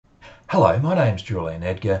Hello, my name's Julian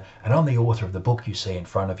Edgar and I'm the author of the book you see in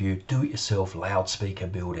front of you, Do-It-Yourself Loudspeaker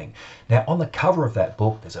Building. Now on the cover of that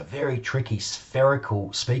book there's a very tricky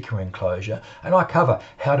spherical speaker enclosure and I cover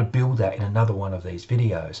how to build that in another one of these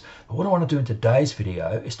videos. But what I want to do in today's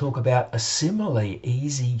video is talk about a similarly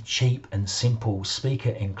easy, cheap and simple speaker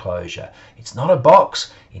enclosure. It's not a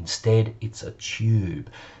box, instead it's a tube.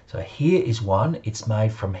 So here is one. It's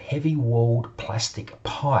made from heavy walled plastic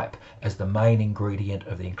pipe as the main ingredient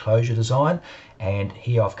of the enclosure design, and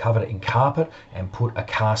here I've covered it in carpet and put a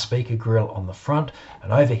car speaker grill on the front,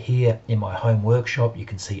 and over here in my home workshop you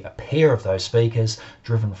can see a pair of those speakers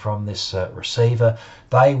driven from this receiver.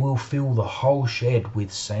 They will fill the whole shed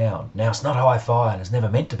with sound. Now it's not hi-fi and it's never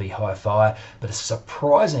meant to be hi-fi, but it's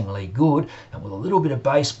surprisingly good, and with a little bit of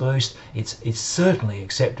bass boost it's certainly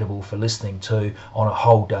acceptable for listening to on a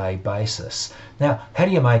whole day basis. Now how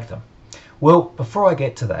do you make them? Well, before I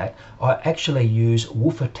get to that, I actually use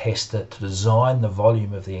woofer tester to design the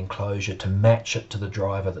volume of the enclosure to match it to the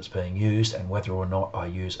driver that's being used and whether or not I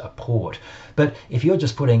use a port. But if you're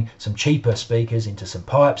just putting some cheaper speakers into some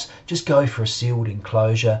pipes, just go for a sealed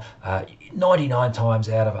enclosure. 99 times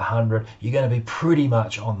out of 100 you're going to be pretty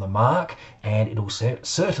much on the mark, and it'll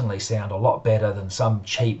certainly sound a lot better than some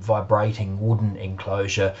cheap vibrating wooden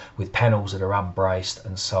enclosure with panels that are unbraced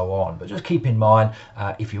and so on. But just keep in mind,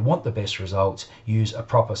 if you want the best results, use a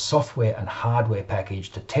proper software and hardware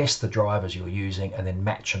package to test the drivers you're using and then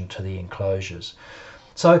match them to the enclosures.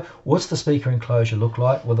 So what's the speaker enclosure look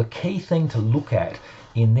like? Well, the key thing to look at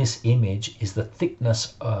in this image is the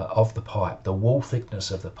thickness of the pipe, the wall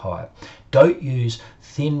thickness of the pipe. Don't use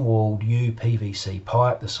thin-walled UPVC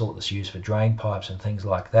pipe, the sort that's used for drain pipes and things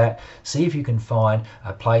like that. See if you can find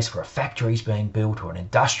a place where a factory's being built or an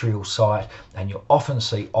industrial site, and you'll often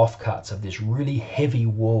see offcuts of this really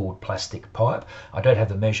heavy-walled plastic pipe. I don't have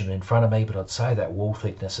the measurement in front of me, but I'd say that wall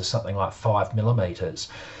thickness is something like 5 millimeters.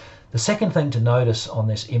 The second thing to notice on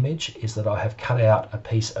this image is that I have cut out a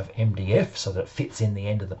piece of MDF so that it fits in the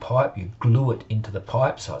end of the pipe. You glue it into the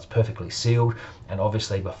pipe so it's perfectly sealed, and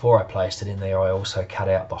obviously before I placed it in there I also cut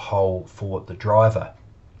out the hole for the driver.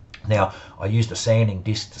 Now I used a sanding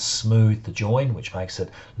disc to smooth the join, which makes it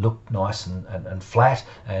look nice and flat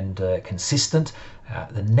and consistent.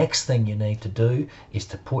 The next thing you need to do is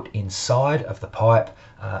to put inside of the pipe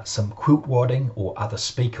some quilt wadding or other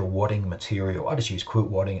speaker wadding material. I just use quilt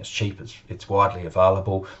wadding, it's cheap, it's widely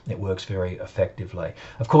available, it works very effectively.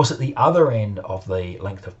 Of course at the other end of the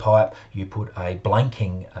length of pipe you put a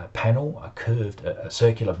blanking panel, a curved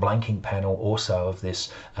circular blanking panel also of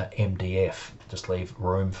this MDF. Just leave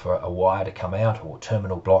room for a wire to come out or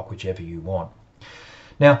terminal block, whichever you want.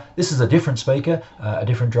 Now this is a different speaker, a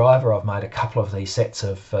different driver. I've made a couple of these sets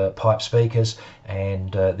of pipe speakers,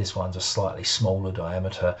 and this one's a slightly smaller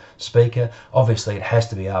diameter speaker. Obviously it has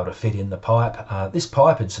to be able to fit in the pipe. This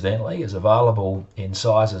pipe incidentally is available in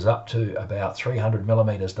sizes up to about 300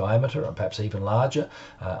 millimeters diameter and perhaps even larger,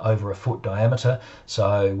 over a foot diameter.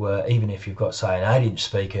 So even if you've got say an 8-inch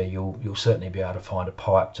speaker, you'll certainly be able to find a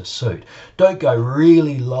pipe to suit. Don't go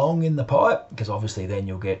really long in the pipe, because obviously then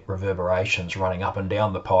you'll get reverberations running up and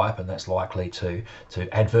down the pipe, and that's likely to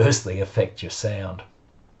adversely affect your sound.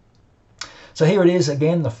 So here it is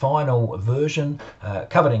again, the final version,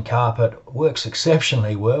 covered in carpet, works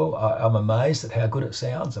exceptionally well. I'm amazed at how good it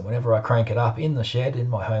sounds, and whenever I crank it up in the shed, in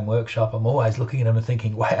my home workshop, I'm always looking at them and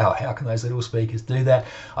thinking, wow, how can those little speakers do that?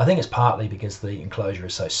 I think it's partly because the enclosure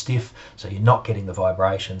is so stiff, so you're not getting the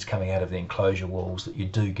vibrations coming out of the enclosure walls that you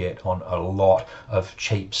do get on a lot of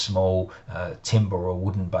cheap, small timber or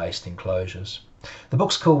wooden based enclosures. The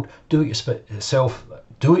book's called Do-It-Yourself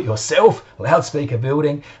Loudspeaker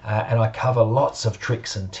Building, and I cover lots of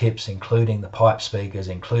tricks and tips, including the pipe speakers,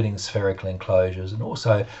 including the spherical enclosures, and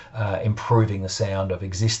also improving the sound of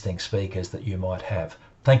existing speakers that you might have.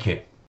 Thank you.